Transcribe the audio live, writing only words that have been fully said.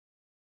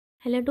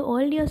Hello to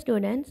all dear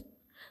students.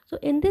 So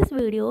in this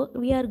video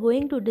we are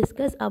going to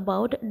discuss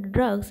about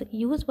drugs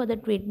used for the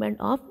treatment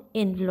of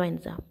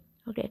influenza.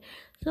 Okay.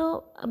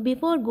 So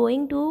before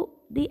going to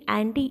the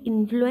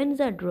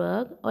anti-influenza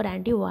drug or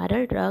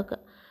antiviral drug,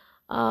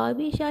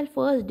 we shall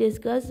first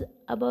discuss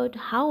about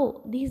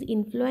how these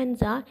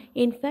influenza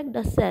infect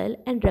the cell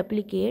and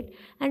replicate,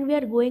 and we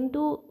are going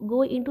to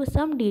go into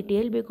some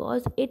detail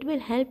because it will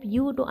help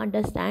you to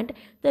understand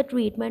the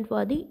treatment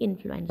for the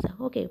influenza.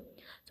 Okay.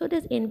 So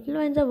this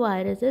influenza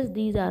viruses,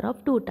 these are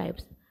of two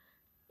types,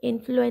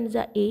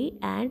 influenza A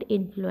and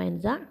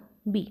influenza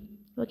B.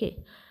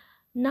 Okay.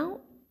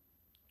 Now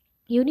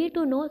you need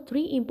to know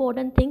three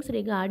important things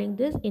regarding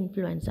this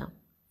influenza.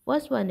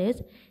 First one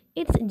is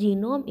its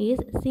genome is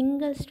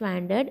single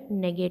stranded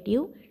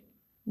negative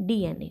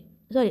DNA.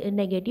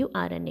 Negative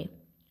RNA.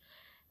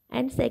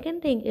 And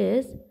second thing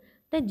is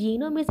the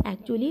genome is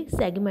actually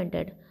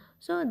segmented.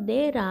 So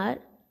there are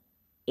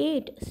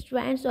 8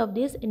 strands of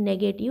this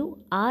negative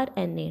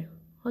RNA.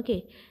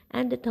 Okay,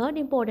 and the third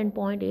important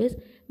point is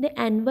the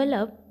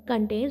envelope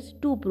contains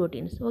two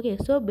proteins. Okay,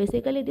 so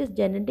basically this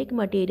genetic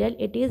material,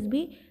 it is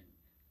be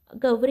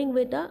covering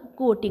with a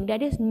coating,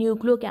 that is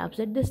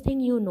nucleocapsid, this thing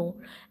you know.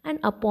 And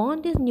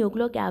upon this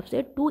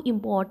nucleocapsid, two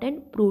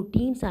important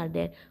proteins are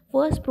there.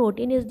 First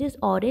protein is this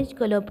orange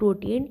color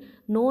protein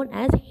known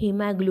as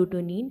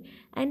hemagglutinin,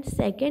 and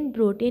second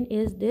protein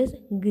is this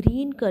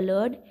green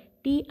colored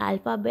T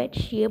alphabet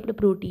shaped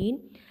protein,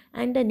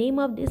 and the name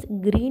of this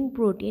green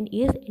protein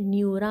is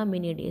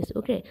neuraminidase.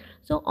 Okay,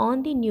 so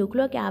on the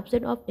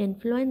nucleocapsid of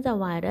influenza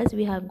virus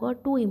we have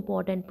got two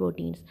important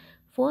proteins.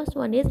 First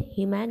one is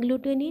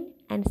hemagglutinin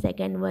and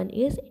second one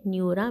is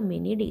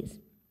neuraminidase.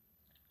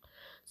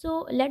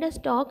 So let us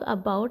talk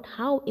about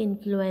how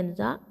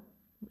influenza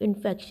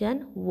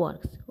infection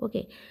works.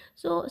 Okay,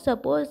 so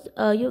suppose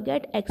you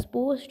get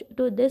exposed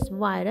to this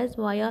virus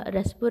via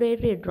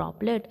respiratory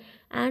droplet,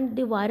 and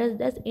the virus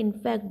does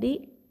infect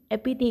the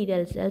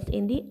epithelial cells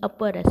in the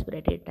upper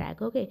respiratory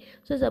tract. Okay,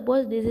 so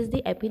suppose this is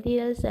the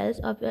epithelial cells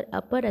of your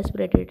upper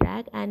respiratory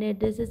tract, and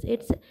this is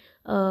its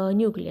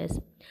nucleus.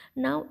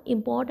 Now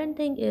important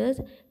thing is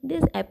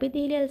this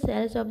epithelial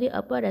cells of the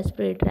upper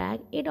respiratory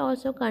tract, it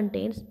also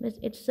contains,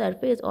 its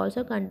surface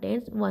also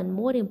contains one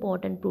more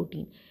important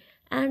protein,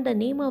 and the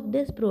name of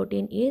this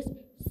protein is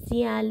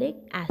sialic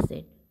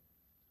acid.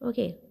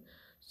 Okay,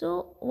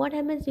 so what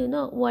happens,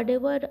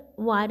 whatever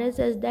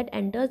viruses that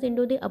enters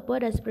into the upper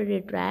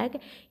respiratory tract,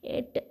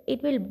 it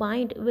will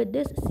bind with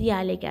this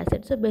sialic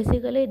acid. So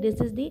basically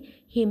this is the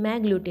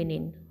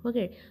hemagglutinin.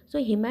 Okay, so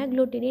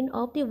hemagglutinin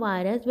of the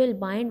virus will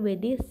bind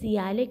with the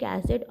sialic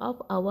acid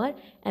of our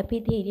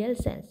epithelial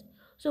cells.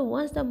 So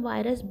once the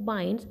virus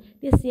binds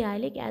the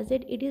sialic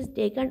acid, it is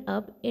taken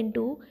up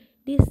into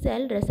the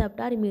cell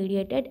receptor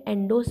mediated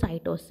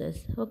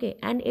endocytosis. Okay,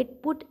 and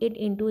it put it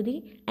into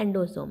the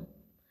endosome.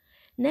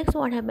 Next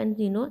what happens,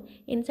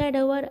 inside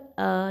our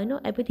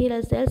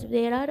epithelial cells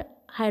there are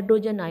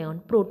hydrogen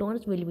ion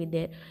protons will be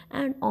there,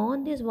 and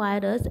on this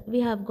virus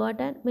we have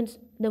got a, means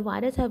the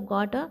virus have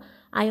got a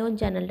ion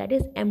channel, that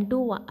is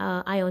M2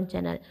 ion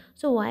channel.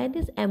 So why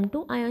this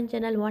M2 ion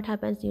channel, what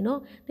happens,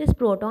 this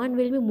proton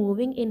will be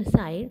moving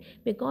inside,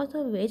 because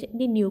of which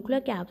the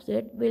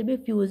nucleocapsid will be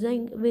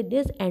fusing with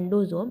this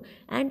endosome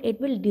and it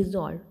will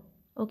dissolve.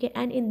 Okay,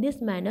 and in this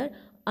manner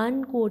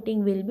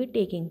uncoating will be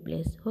taking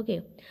place.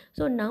 Okay,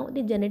 so now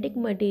the genetic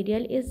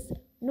material is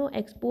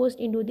exposed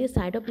into the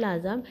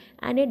cytoplasm,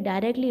 and it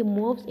directly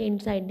moves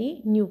inside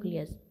the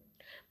nucleus.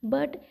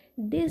 But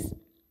this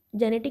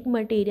genetic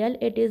material,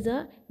 it is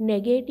a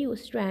negative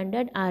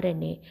stranded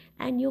RNA,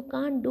 and you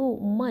can't do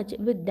much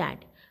with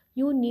that.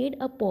 You need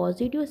a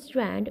positive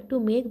strand to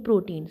make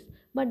proteins,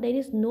 but there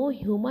is no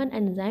human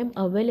enzyme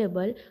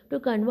available to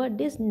convert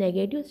this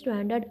negative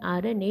stranded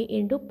RNA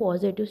into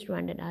positive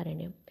stranded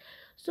RNA.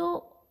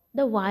 So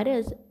the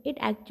virus, it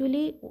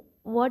actually,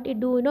 what it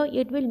do,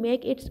 it will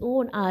make its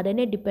own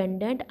RNA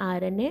dependent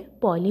RNA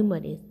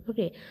polymerase.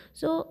 Okay,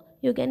 so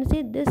you can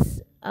see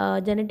this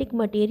genetic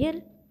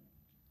material,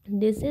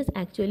 this is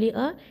actually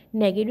a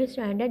negative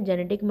stranded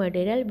genetic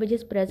material which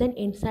is present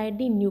inside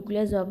the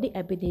nucleus of the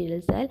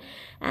epithelial cell,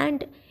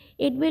 and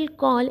it will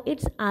call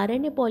its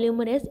RNA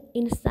polymerase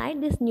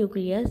inside this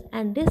nucleus,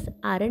 and this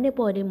RNA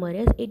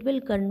polymerase, it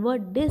will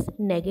convert this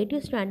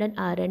negative stranded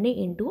RNA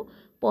into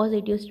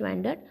positive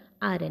stranded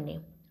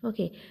RNA.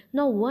 Okay,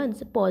 now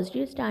once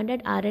positive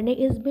stranded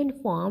RNA is been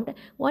formed,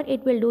 what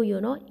it will do,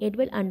 it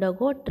will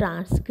undergo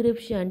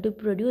transcription to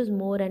produce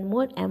more and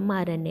more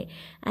mRNA,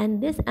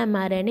 and this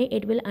mRNA,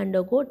 it will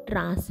undergo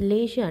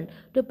translation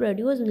to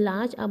produce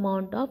large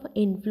amount of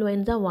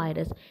influenza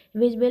virus,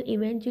 which will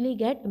eventually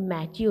get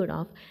matured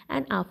off.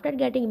 And after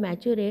getting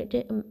matured,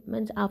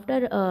 means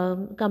after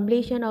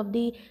completion of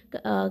the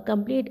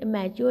complete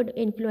matured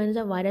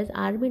influenza virus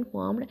are been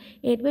formed,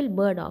 it will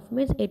bird off,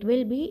 means it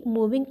will be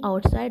moving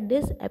outside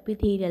this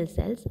epithelial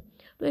cells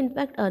to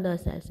infect other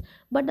cells.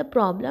 But the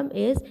problem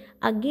is,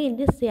 again,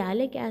 this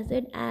sialic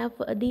acid of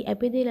the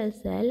epithelial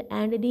cell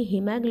and the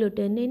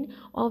hemagglutinin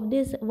of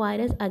this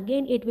virus,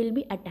 again it will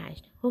be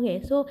attached.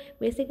 Okay, so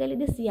basically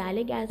the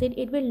sialic acid,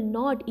 it will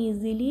not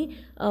easily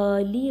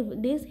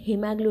leave this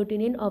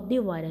hemagglutinin of the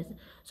virus.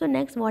 So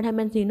next what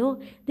happens,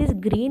 this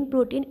green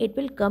protein, it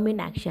will come in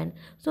action.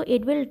 So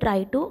it will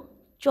try to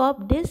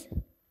chop this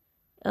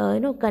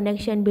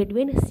connection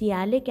between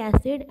sialic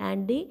acid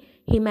and the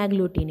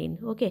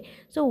hemagglutinin. Okay,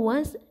 so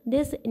once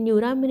this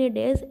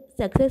neuraminidase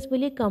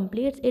successfully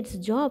completes its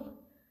job,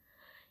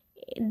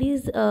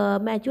 this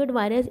matured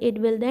virus, it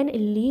will then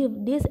leave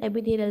this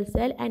epithelial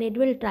cell and it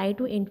will try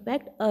to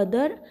infect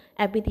other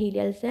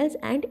epithelial cells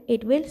and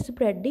it will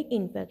spread the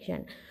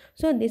infection.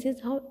 So this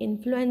is how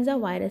influenza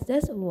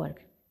viruses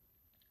work.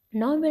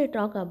 Now we'll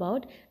talk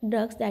about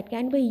drugs that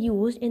can be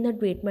used in the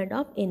treatment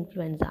of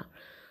influenza.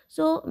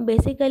 So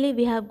basically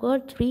we have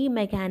got three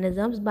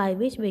mechanisms by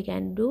which we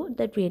can do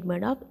the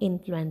treatment of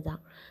influenza.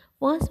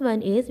 First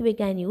one is we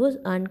can use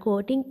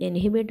uncoating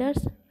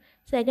inhibitors.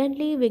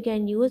 Secondly, we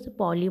can use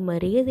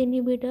polymerase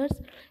inhibitors,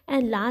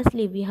 and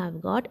lastly we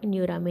have got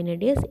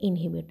neuraminidase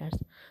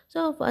inhibitors.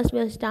 So first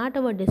we'll start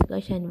our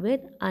discussion with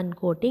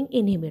uncoating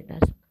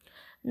inhibitors.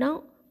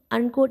 Now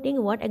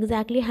uncoating, what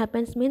exactly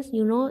happens means,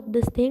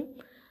 this thing,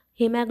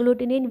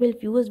 hemagglutinin will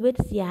fuse with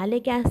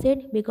sialic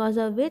acid, because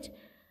of which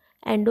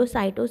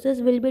endocytosis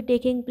will be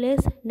taking place.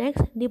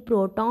 Next, the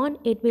proton,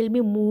 it will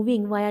be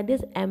moving via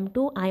this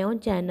M2 ion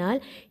channel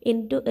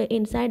into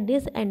inside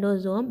this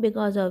endosome,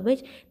 because of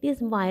which this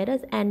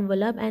virus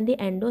envelope and the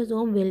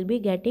endosome will be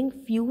getting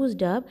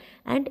fused up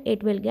and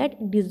it will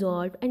get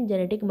dissolved and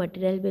genetic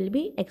material will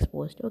be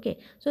exposed. Okay,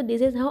 so this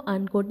is how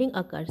uncoating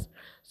occurs.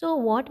 So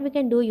what we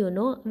can do,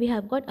 we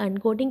have got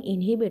uncoating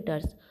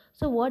inhibitors.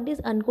 So what this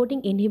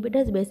uncoating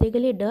inhibitors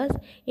basically does,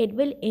 it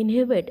will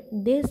inhibit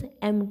this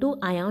M2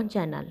 ion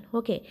channel.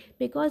 Okay,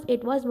 because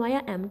it was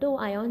via M2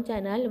 ion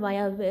channel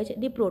via which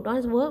the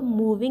protons were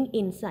moving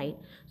inside.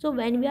 So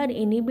when we are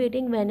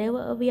inhibiting,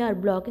 whenever we are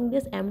blocking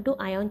this M2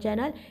 ion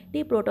channel,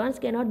 the protons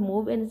cannot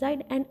move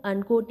inside and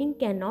uncoating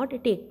cannot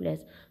take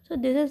place. So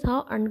this is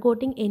how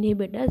uncoating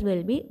inhibitors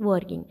will be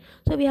working.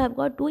 So we have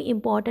got two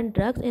important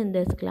drugs in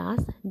this class.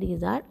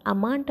 These are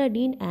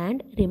amantadine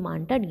and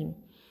rimantadine.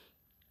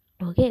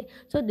 Okay,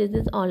 so this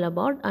is all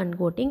about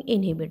uncoating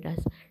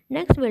inhibitors.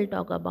 Next we'll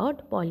talk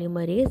about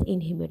polymerase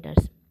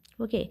inhibitors.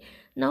 Okay,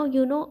 now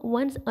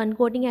once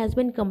uncoating has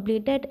been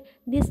completed,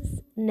 this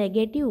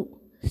negative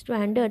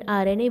stranded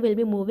RNA will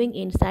be moving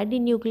inside the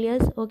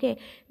nucleus. Okay,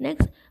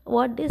 next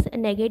what this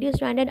negative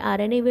stranded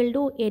RNA will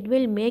do, it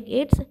will make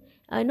its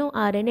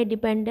RNA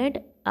dependent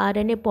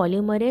RNA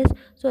polymerase.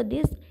 So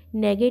this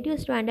negative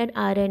stranded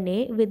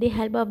RNA, with the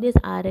help of this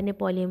RNA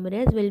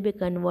polymerase, will be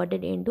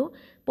converted into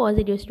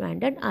positive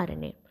stranded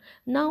RNA.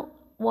 Now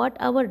what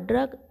our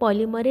drug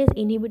polymerase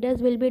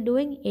inhibitors will be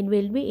doing, it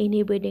will be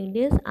inhibiting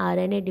this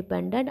RNA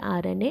dependent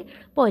RNA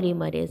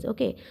polymerase.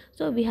 Okay,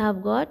 so we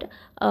have got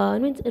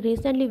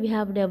recently we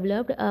have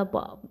developed a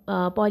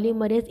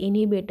polymerase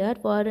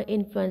inhibitor for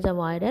influenza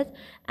virus,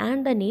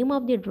 and the name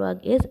of the drug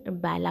is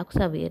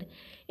baloxavir.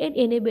 It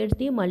inhibits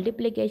the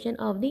multiplication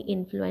of the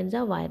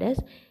influenza virus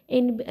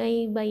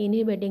by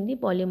inhibiting the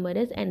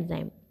polymerase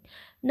enzyme.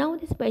 Now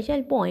the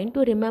special point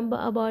to remember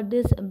about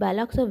this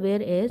baloxavir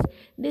is,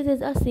 this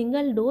is a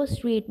single dose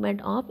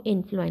treatment of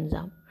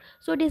influenza.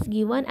 So it is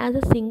given as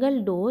a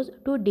single dose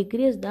to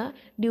decrease the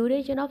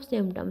duration of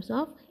symptoms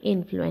of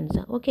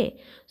influenza. Okay,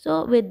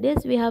 so with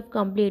this we have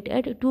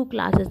completed two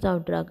classes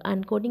of drug,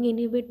 uncoating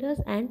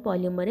inhibitors and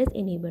polymerase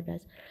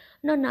inhibitors.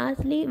 Now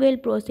lastly we'll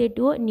proceed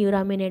to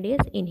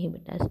neuraminidase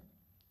inhibitors.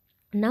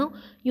 Now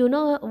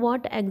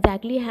what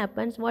exactly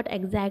happens, what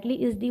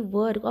exactly is the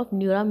work of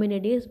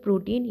neuraminidase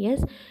protein.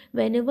 Yes,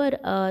 whenever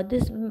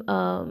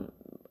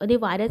the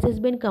virus has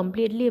been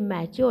completely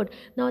matured,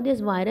 now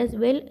this virus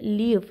will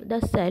leave the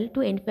cell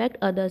to infect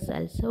other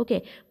cells.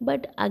 Okay,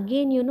 but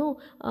again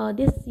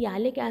this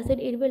sialic acid,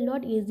 it will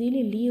not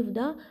easily leave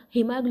the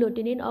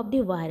hemagglutinin of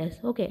the virus.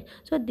 Okay,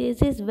 so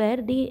this is where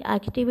the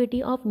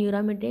activity of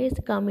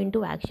neuraminidase come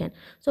into action.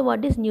 So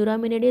what this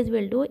neuraminidase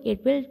will do,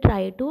 it will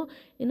try to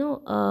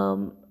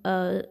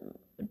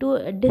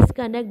to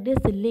disconnect this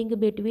link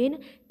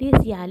between the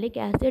sialic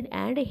acid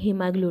and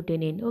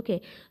hemagglutinin.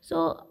 Okay,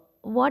 so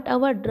what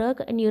our drug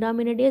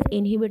neuraminidase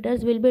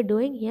inhibitors will be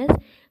doing, yes,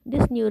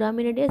 this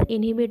neuraminidase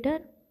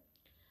inhibitor,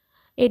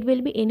 it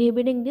will be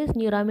inhibiting this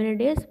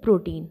neuraminidase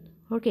protein.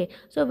 Okay,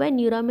 so when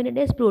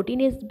neuraminidase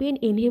protein is being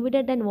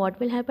inhibited, then what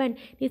will happen,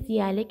 the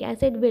sialic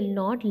acid will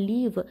not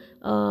leave the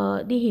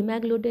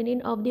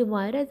hemagglutinin of the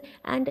virus,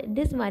 and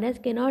this virus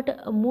cannot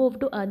move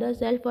to other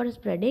cell for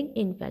spreading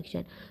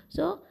infection.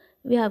 So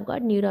we have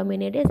got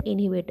neuraminidase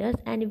inhibitors,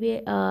 and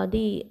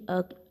the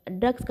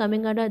drugs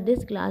coming under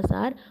this class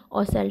are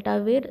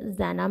oseltavir,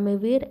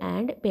 zanamivir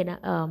and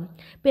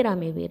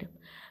peramivir.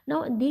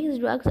 Now these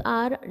drugs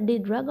are the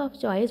drug of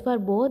choice for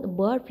both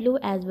bird flu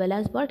as well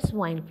as for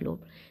swine flu.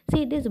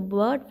 See, this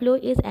bird flu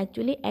is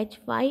actually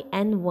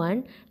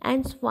H5N1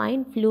 and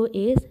swine flu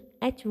is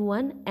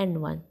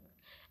H1N1.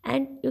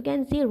 And you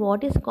can see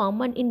what is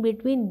common in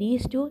between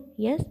these two.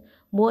 Yes,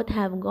 both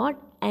have got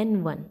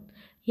N1.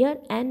 Here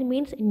N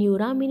means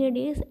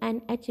neuraminidase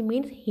and H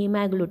means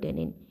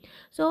hemagglutinin.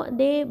 So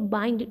they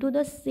bind to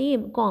the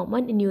same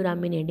common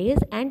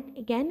neuraminidase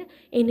and can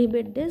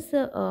inhibit this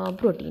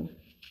protein.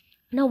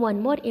 Now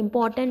one more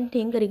important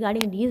thing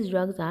regarding these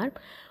drugs are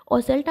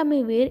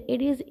oseltamivir.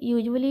 It is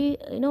usually,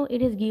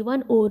 it is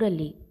given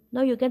orally.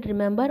 Now you can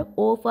remember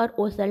O for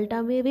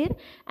oseltamivir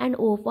and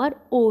O for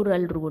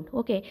oral route.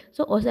 Okay,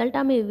 so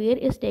oseltamivir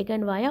is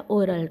taken via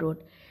oral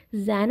route.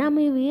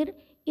 Zanamivir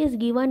is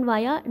given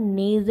via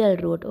nasal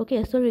route.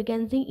 Okay, so you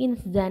can see in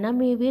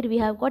zanamivir we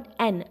have got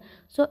N,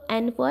 so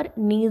N for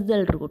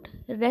nasal route.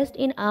 Rest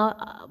in our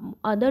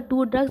other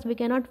two drugs we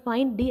cannot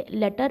find the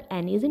letter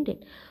N, isn't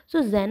it?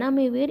 So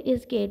zanamivir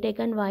is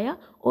taken via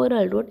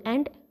oral route,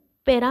 and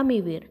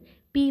peramivir,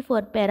 P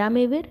for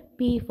peramivir,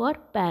 P for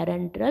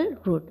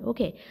parenteral route.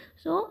 Okay,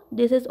 so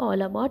this is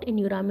all about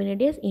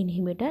neuraminidase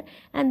inhibitor,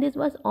 and this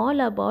was all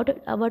about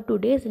our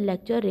today's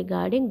lecture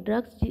regarding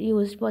drugs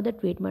used for the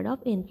treatment of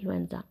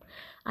influenza.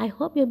 I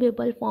hope you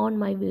people found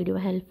my video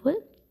helpful.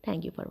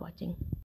 Thank you for watching.